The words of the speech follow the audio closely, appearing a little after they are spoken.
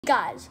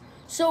Guys,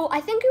 so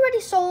I think you already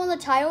saw in the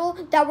title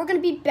that we're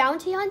going to be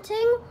bounty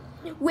hunting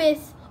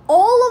with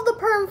all of the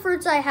perm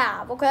fruits I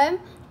have, okay?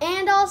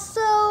 And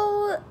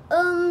also,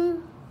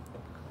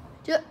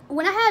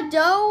 when I had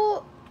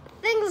dough,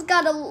 things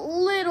got a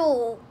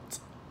little,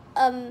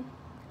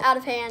 out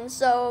of hand,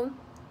 so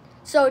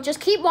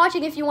just keep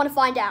watching if you want to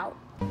find out.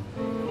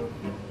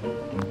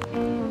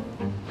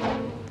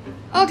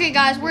 Okay,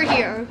 guys, we're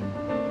here.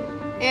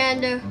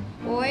 And,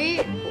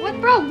 wait, what,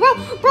 bro,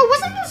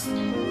 wasn't this...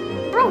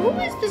 Bro, who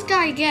is this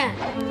guy again?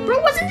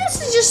 Bro, wasn't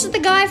this just the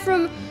guy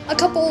from a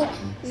couple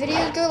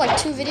videos ago, like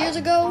 2 videos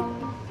ago?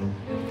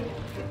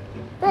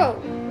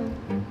 Bro,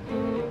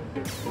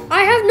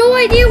 I have no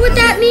idea what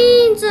that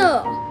means.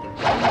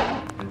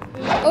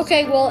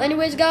 Okay, well,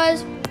 anyways,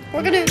 guys,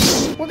 we're gonna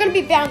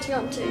be bounty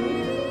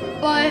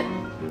hunting, but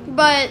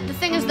the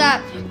thing is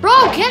that,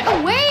 bro, get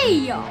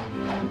away!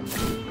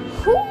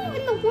 Who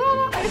in the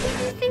world do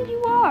you think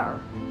you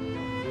are?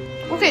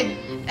 Okay.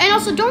 And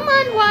also, don't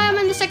mind why I'm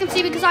in the second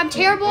seed because I'm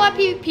terrible at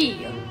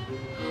PvP.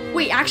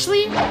 Wait,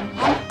 actually, I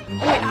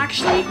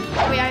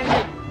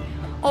haven't.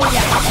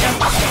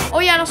 Oh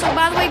yeah. And also,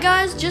 by the way,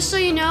 guys, just so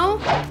you know,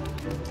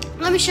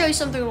 let me show you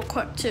something real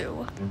quick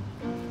too.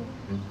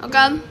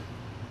 Okay.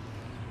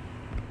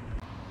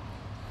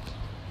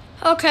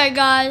 Okay,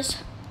 guys.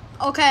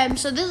 Okay,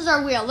 so this is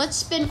our wheel. Let's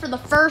spin for the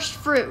first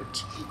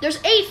fruit. There's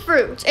 8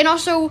 fruits, and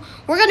also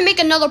we're gonna make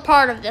another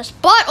part of this,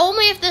 but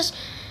only if this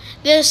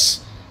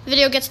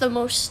video gets the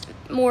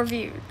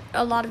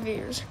a lot of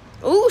views.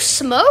 Ooh,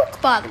 smoke,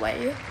 by the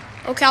way.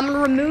 Okay, I'm gonna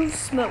remove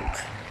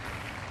smoke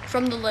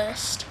from the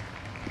list.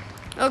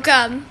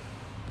 Okay,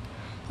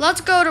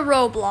 let's go to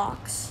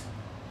Roblox.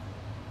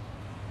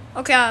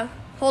 Okay,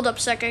 hold up a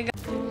second.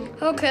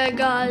 Okay,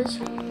 guys.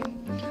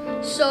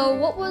 So,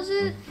 what was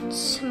it?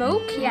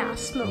 Smoke? Yeah,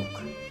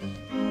 smoke.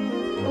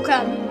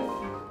 Okay.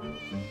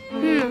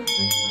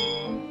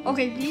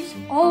 Okay, these,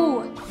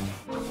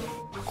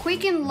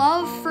 Quick and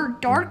Love for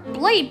Dark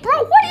Blade.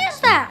 Bro, what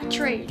is that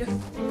trade?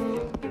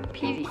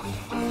 PvP.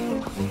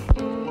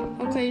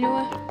 Okay, you know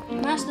what? I'm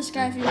gonna ask this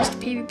guy if he wants to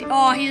PvP.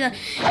 Oh,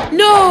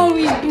 no,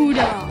 he's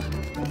Buddha.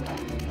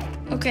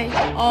 Okay.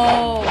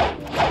 Oh,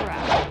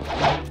 crap.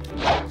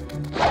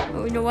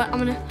 Oh, you know what? I'm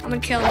gonna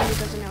kill him if he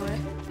doesn't know it.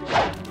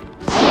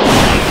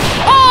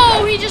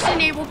 Oh, he just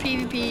enabled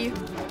PvP.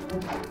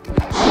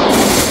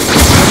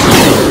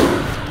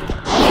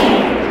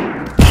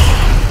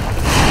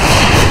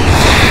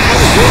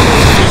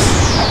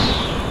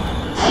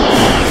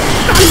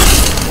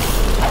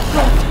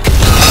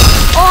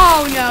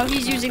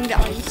 He's using the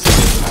ice.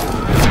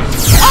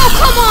 Oh,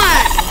 come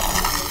on!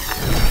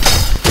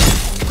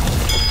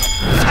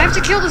 I have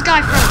to kill this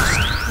guy first.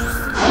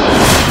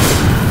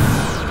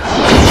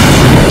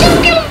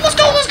 Get him! Let's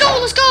go!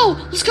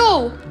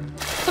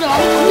 Hold on,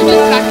 I'm gonna do the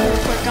factory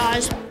real quick,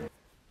 guys.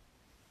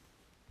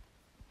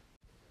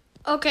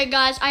 Okay,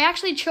 guys, I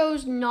actually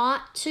chose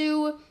not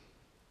to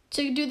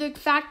do the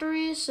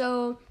factory,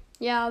 so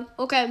yeah,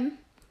 okay.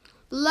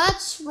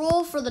 Let's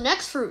roll for the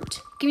next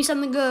fruit. Give me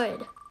something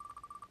good.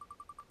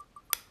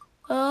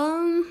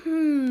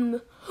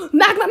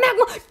 Magma,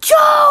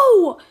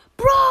 Joe!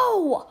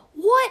 Bro,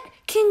 what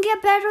can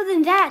get better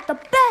than that? The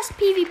best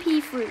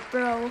PvP fruit,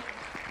 bro.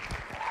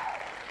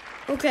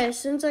 Okay,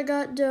 since I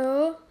got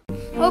dough.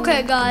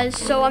 Okay, guys,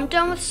 so I'm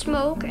done with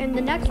smoke, and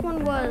the next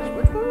one was,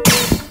 which one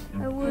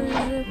was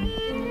it?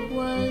 It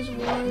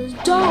was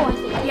dough, I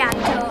think. Yeah,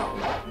 dough.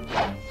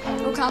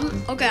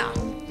 Okay,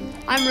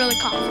 I'm really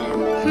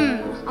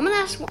confident. I'm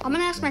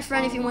gonna ask my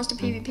friend if he wants to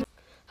PvP.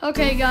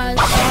 Okay, guys,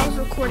 so I was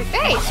recording.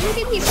 Hey, someone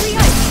gave me a free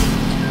ice.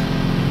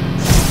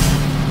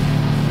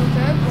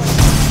 Okay, well,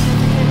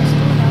 there's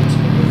no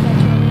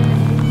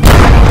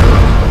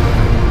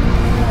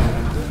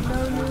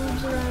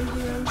noobs around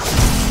here.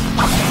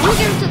 I'm gonna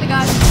give it to the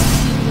guy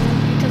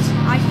because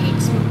I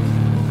hate smoke.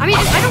 I mean, I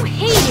don't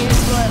hate it,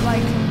 but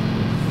like,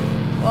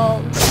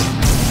 well,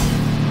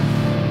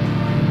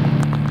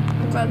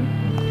 okay.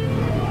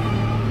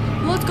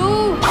 Let's go.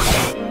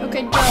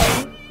 Okay,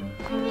 dough.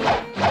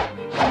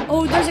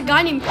 Oh, there's a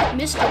guy named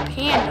Mr.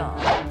 Panda.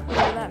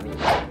 Whatever that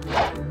means.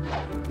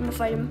 I'm gonna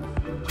fight him.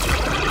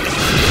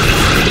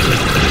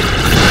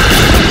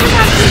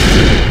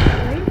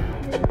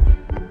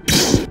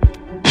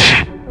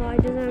 Oh, I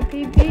just have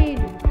PP.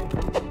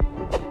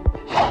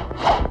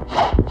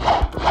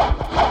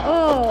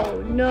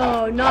 Oh,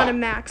 no, not a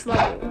max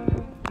level.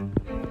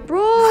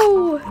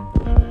 Bro!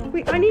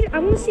 Wait, I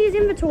want to see his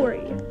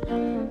inventory.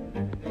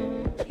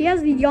 He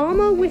has the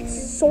Yama with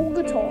soul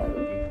guitar.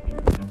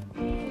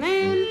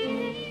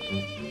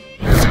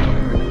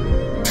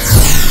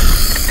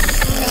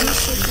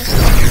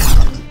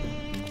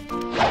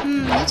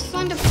 Let's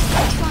find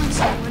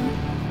someone.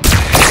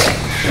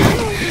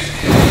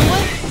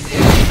 What?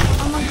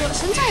 I'm gonna go,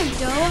 since I have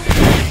dough,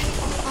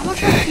 I'm gonna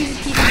try to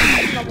PvP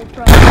level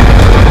pro.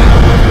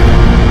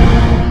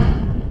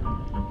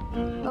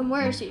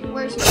 Where is he?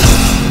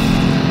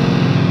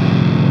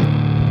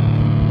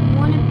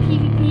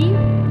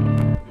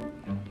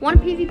 Want a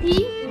PvP?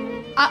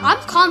 I'm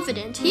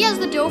confident. He has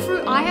the dough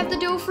fruit, I have the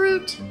dough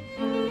fruit.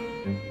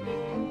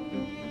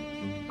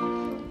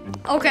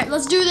 Okay,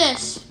 let's do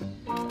this.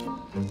 No,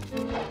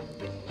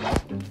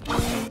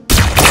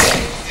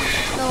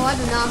 I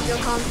do not feel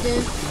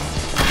confident.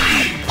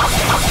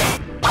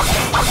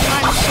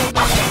 I'm so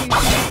bad at PvP.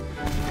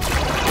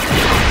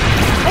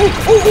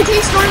 Oh,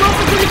 okay, starting off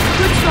with a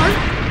good start.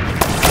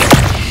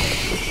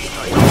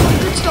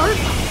 Good start.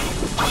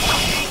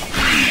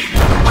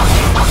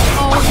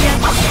 Oh, yes,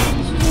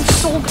 he's using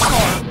soul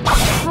guitar.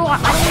 Bro, I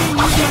don't want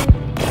to use my...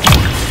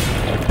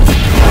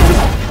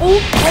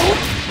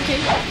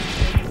 Okay.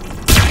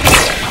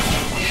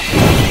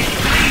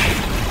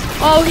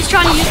 Oh, he's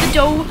trying to use the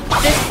dough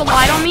fist to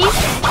light on me.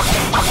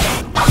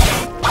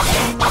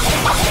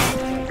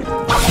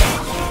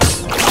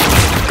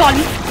 Got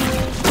him.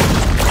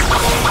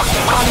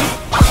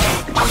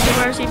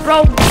 Where is he?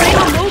 Bro, playing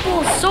on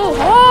mobile is so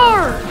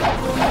hard.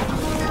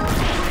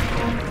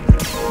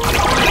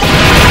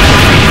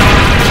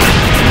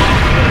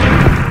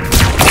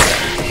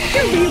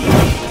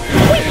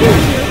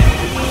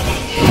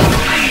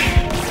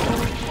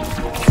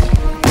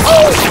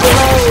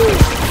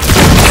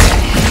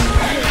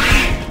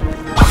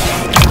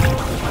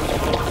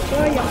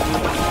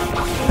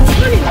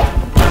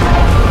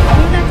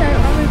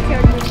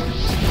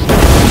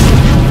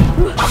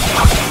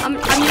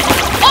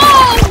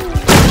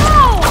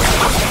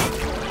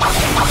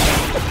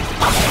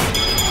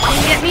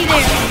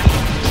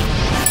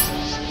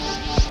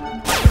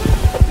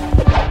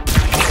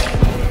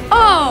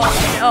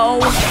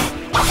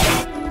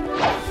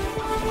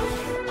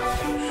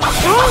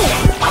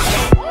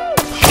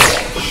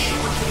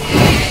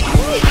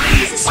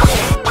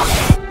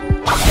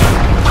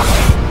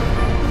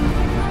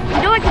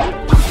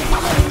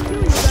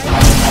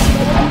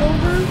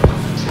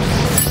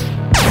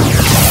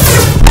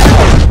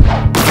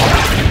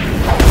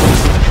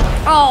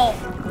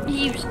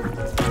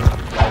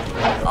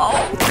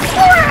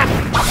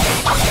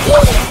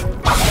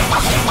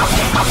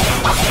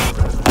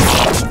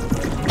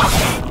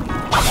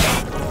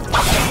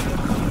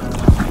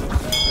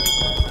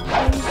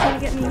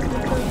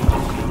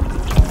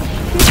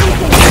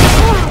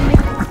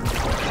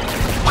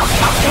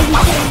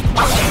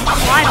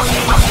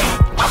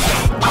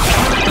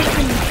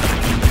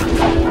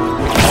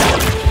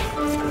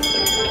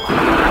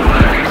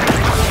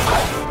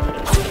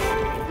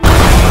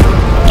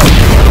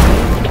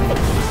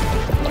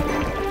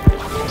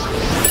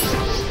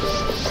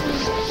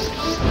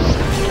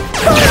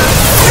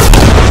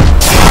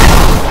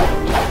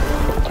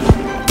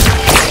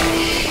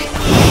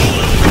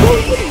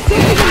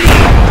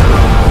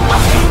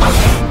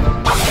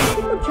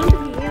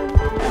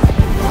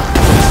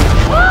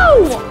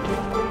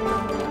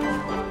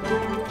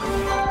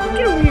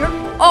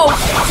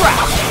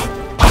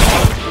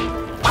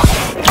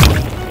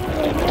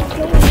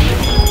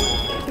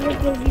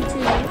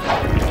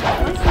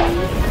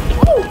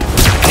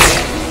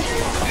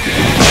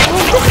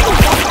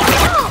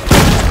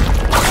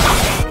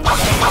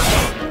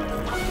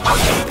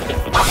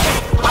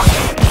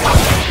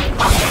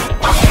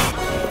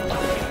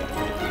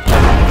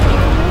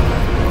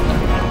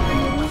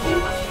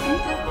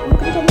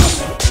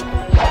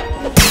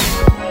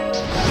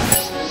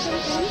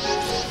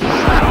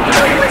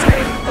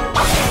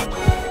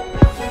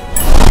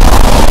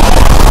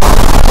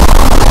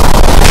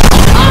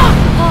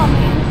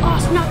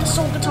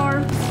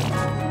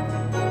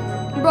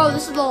 Bro,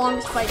 this is the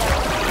longest fight ever.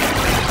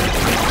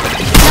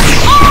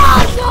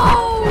 Oh, no!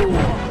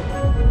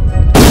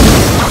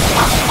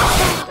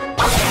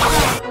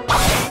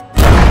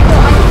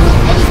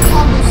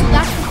 So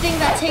that's the thing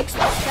that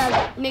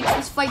makes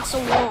this fight so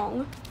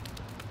long.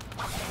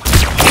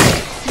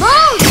 Bro,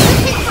 this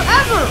takes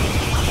forever!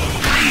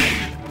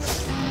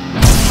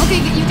 Okay,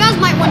 you guys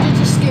might want to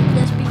just skip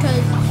this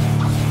because,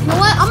 you know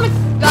what,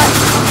 guys,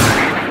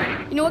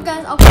 you know what,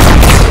 guys, I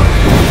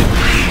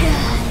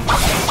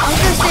was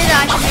gonna say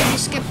that I should maybe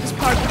skip this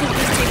part because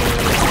it's taking a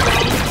little too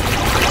long.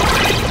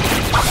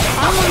 I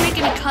don't want to make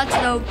any cuts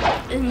though,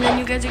 and then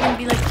you guys are gonna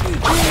be like, chill,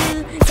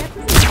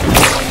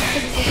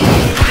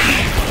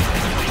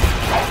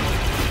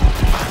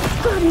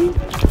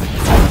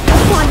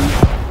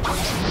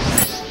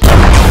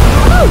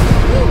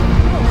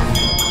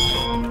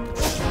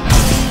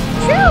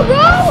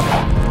 bro!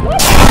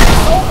 What?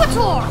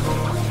 Avatar!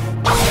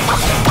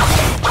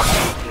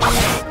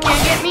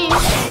 Can't get me.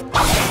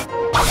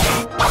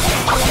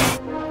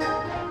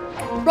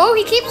 Bro,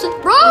 he keeps it.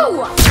 Bro! I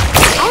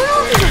don't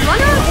know if he's a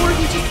runner or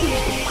he just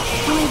keeps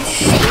doing the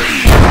same.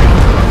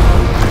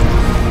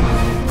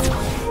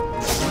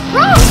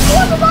 Bro, he's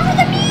more of a runner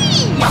than me!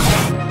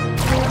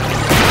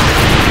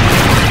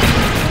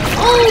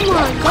 Oh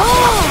my god!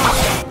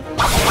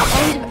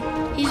 Oh,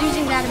 he's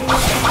using that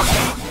ability.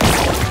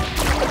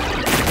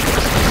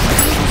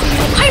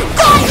 I've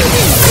got you!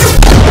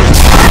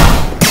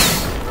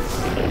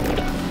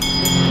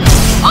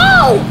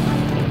 Oh!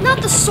 Not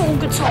the soul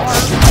guitar.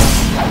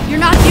 You're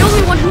not the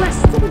only one who has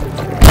soul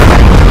guitar.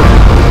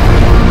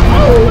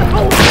 Oh!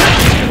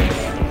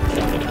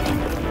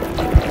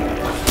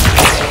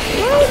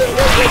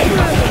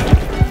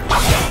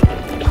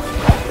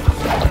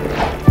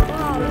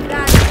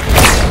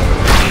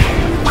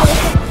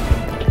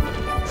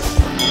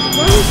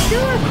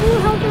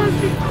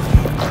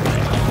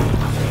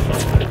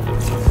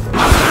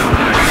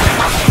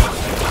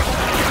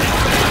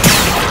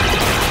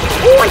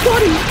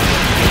 Got him!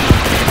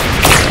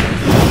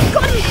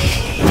 Got him!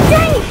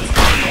 Dang it!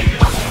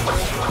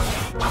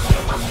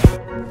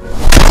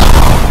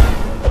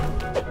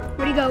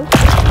 Where'd he go?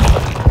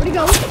 Where'd he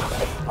go?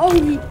 Oh, he...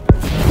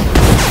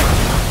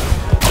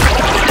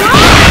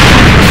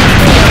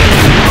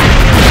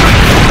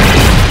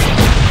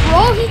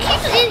 Bro, he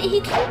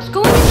keeps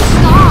going in the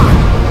sky.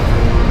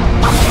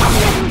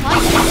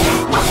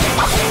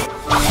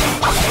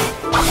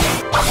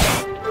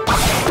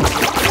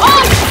 Oh!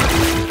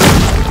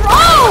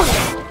 Bro!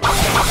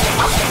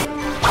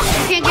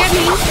 You can't get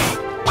me.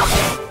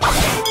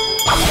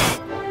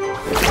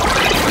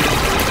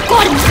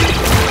 Got him!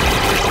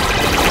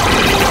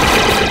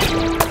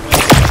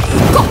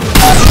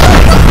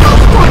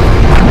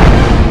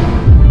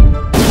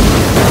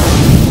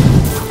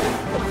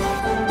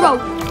 Bro,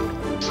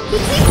 he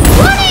keeps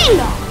running!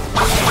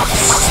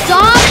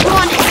 Stop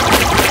running!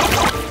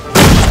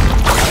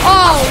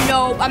 Oh no,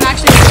 I'm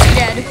actually almost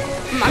dead.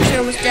 I'm actually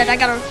almost dead. I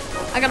gotta run.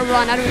 I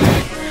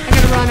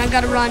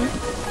gotta run.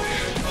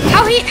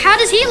 How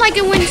does he like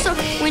it when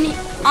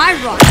I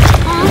run?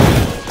 Huh?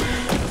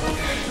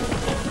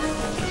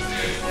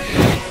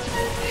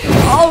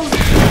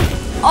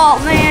 Oh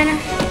man.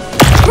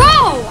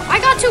 Bro, I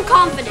got too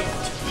confident.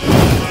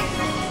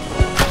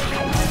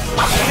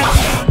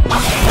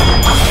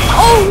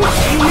 Oh,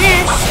 you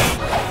missed.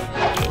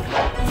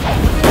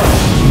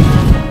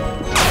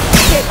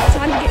 Shit,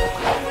 time to get...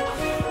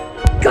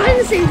 Got in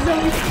the same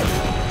zone.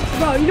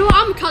 Bro, you know what?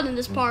 I'm cutting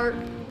this part.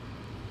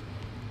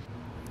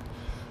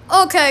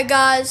 Okay,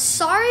 guys.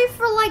 Sorry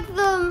for like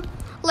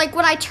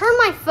when I turn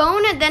my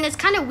phone, and then it's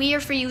kind of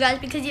weird for you guys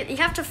because you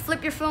have to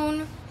flip your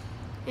phone.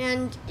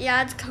 And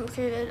yeah, it's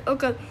complicated.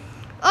 Okay,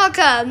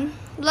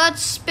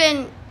 let's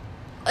spin.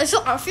 I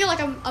feel like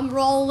I'm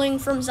rolling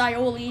from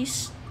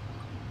Ziolis.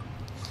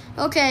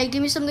 Okay,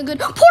 give me something good.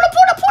 Portal!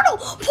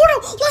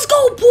 Let's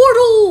go,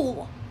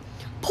 Portal!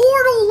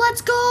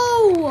 Let's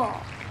go!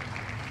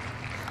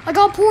 I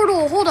got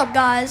Portal. Hold up,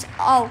 guys.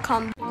 I'll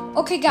come.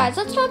 Okay, guys,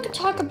 let's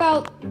talk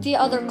about the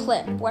other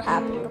clip. What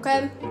happened?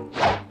 Okay.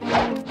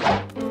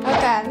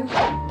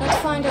 Let's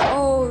find it.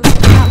 Oh,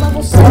 at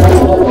level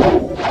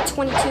 17,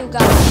 22,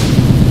 guys.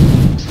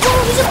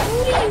 Oh, he's a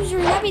Buddha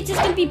user. That means it's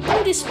gonna be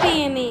Buddha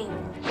spamming.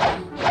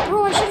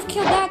 Bro, I should have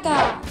killed that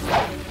guy.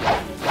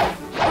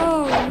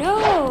 Oh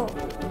no.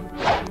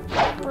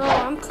 Bro,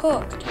 I'm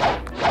cooked.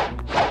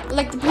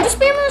 Like the Buddha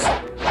spammers?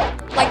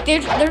 Like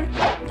they're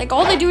like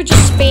all they do is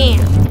just spam.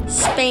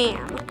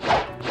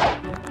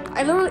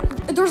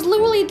 There's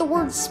literally the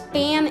word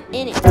spam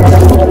in it.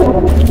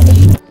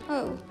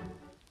 Oh.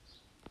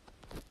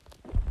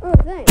 Oh,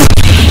 thanks.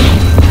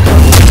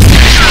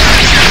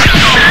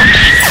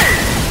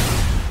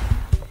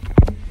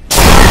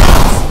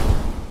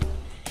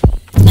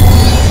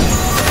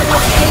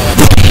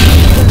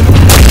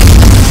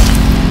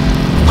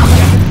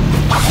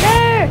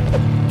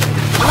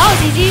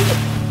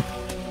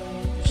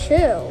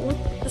 Chill.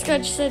 This guy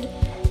just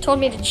told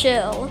me to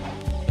chill.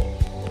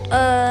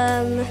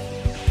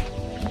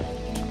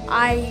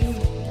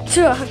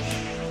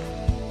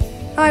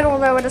 I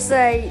don't know what to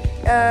say.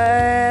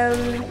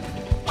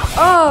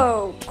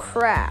 Oh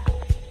crap.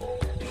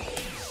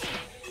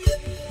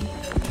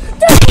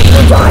 This is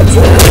the time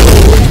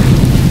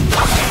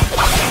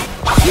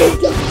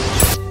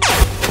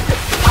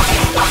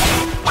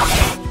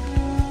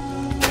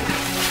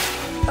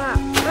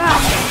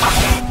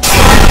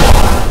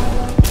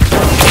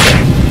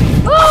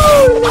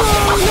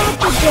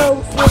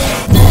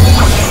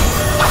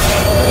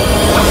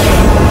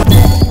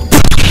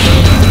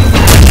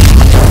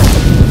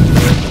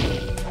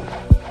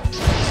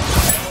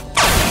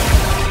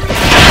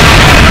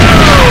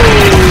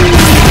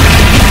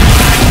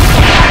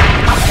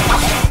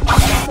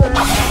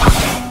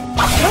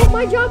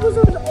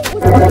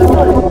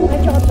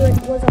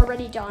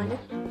done.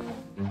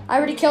 I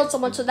already killed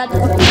someone, so that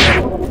doesn't you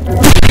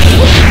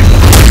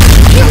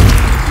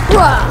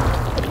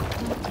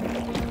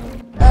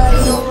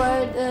know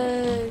what?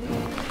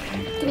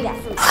 Give me that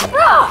fruit.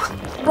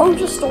 Bro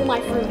just stole my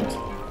fruit.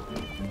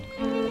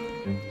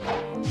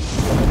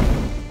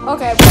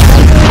 Okay,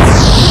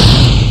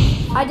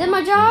 I did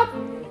my job.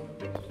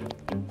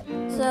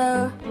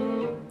 So,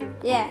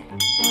 yeah.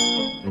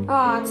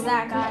 Oh, it's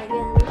that guy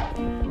again.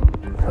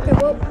 Okay,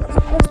 well,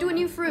 let's do a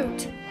new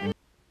fruit.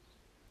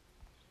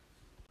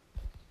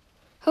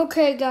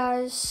 Okay,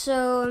 guys,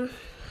 so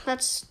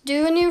let's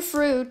do a new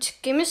fruit.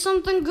 Give me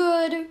something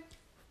good.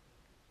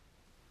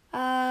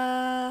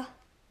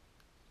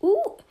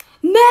 Ooh,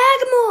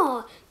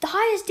 magma! The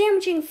highest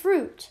damaging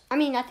fruit. I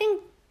mean, I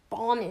think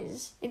bomb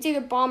is. It's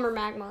either bomb or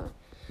magma.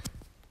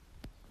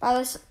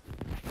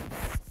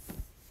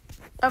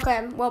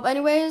 Okay, well,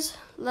 anyways,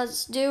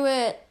 let's do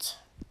it.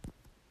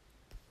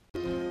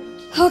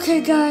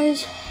 Okay,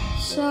 guys.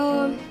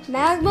 So,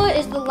 magma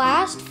is the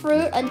last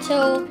fruit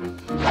until,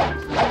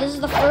 this is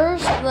the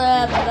first,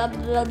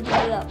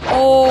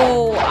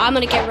 oh, I'm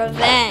gonna get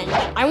revenge.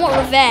 I want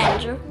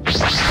revenge. So,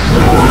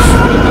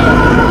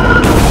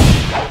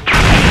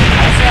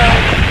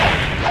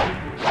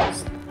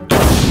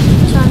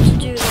 time to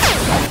do this.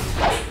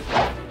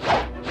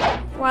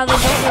 while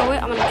they don't know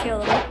it, I'm gonna kill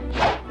them.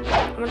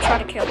 I'm gonna try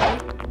to kill them.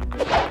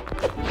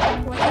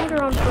 Oh, I think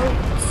they're on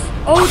boats.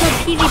 Oh, they're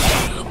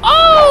PvP.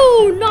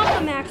 Oh, not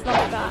the max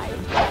level guy.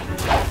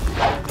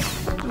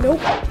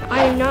 Nope,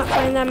 I am not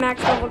fighting that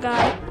max level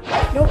guy.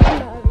 Nope, I'm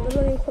not. I'm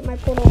literally gonna quit my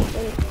portal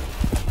and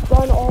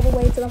run all the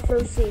way to the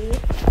first sea.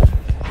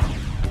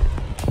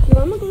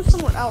 I'm gonna go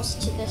somewhere else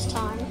to this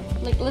time.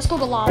 Like, let's go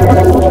to lava.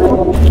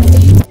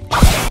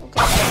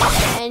 Okay.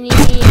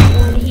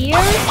 Anyone here?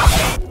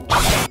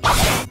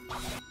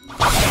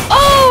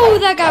 Oh,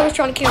 that guy was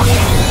trying to kill me.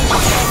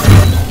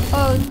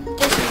 Oh,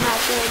 this is not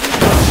good.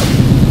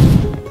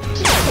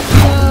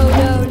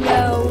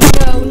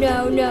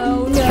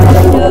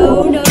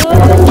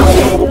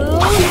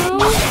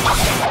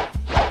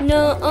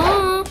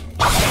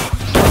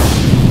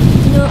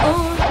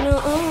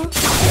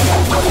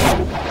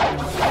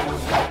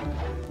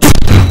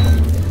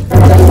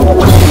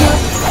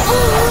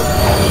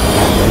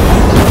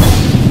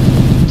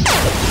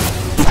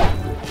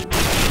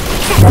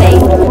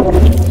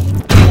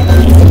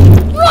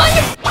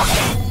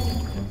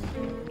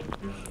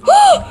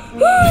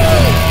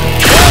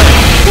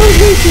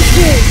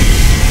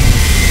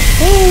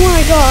 Oh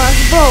my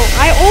gosh, bro,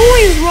 I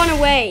always run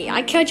away.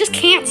 I just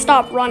can't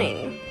stop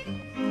running.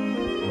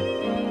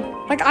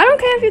 Like, I don't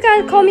care if you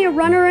guys call me a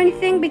runner or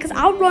anything, because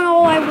I'll run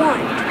all I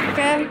want,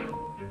 okay?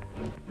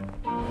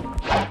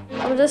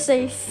 I'll just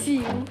say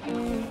phew.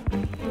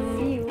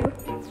 Phew.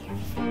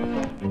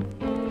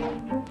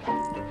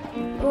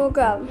 Oh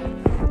god.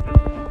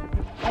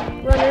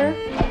 Runner.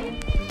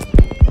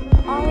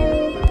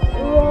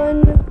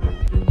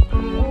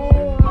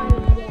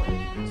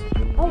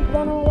 I'll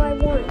run all I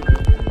want.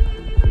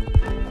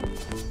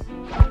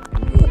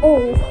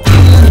 Oh.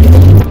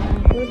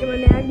 I'm gonna get my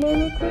magma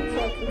real quick so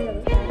I can get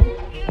this guy.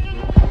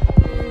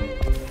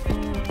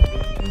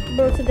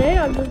 Bro,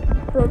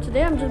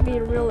 today I'm just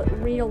being real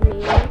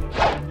mean.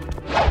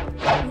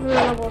 We're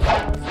level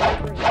 1000.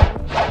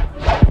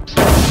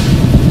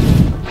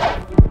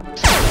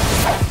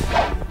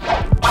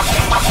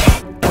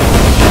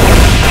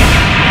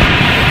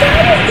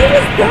 It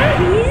was that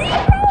easy,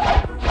 bro?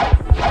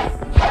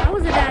 How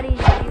was it that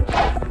easy?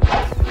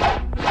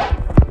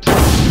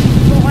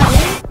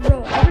 Bro,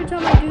 every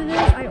time I do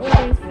this, I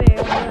always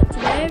fail. But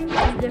today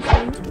is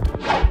different.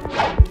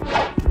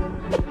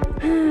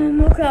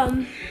 Okay.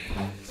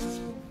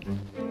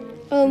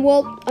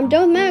 Well, I'm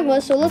done with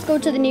magma, so let's go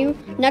to the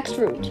next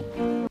route.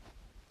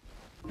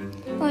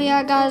 Oh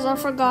yeah, guys, I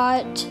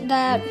forgot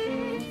that.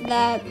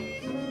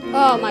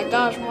 Oh my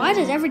gosh, why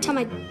does every time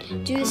I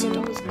do this it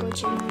always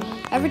glitching?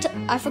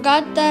 I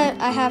forgot that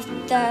I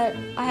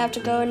have to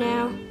go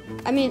now.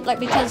 I mean, like,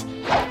 because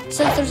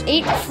since there's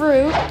 8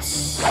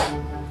 fruits,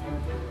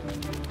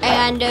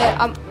 and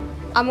I'm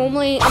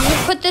gonna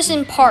put this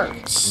in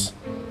parts.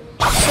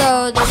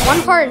 So there's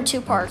 1 part and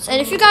 2 parts.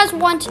 And if you guys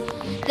want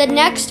the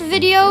next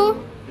video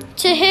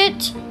to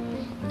hit,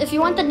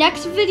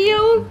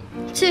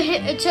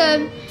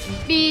 to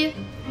be,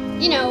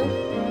 you know,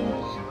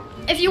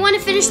 if you want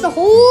to finish the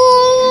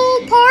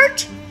whole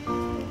part,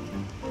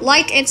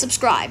 like and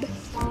subscribe.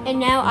 And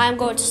now I'm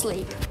going to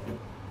sleep.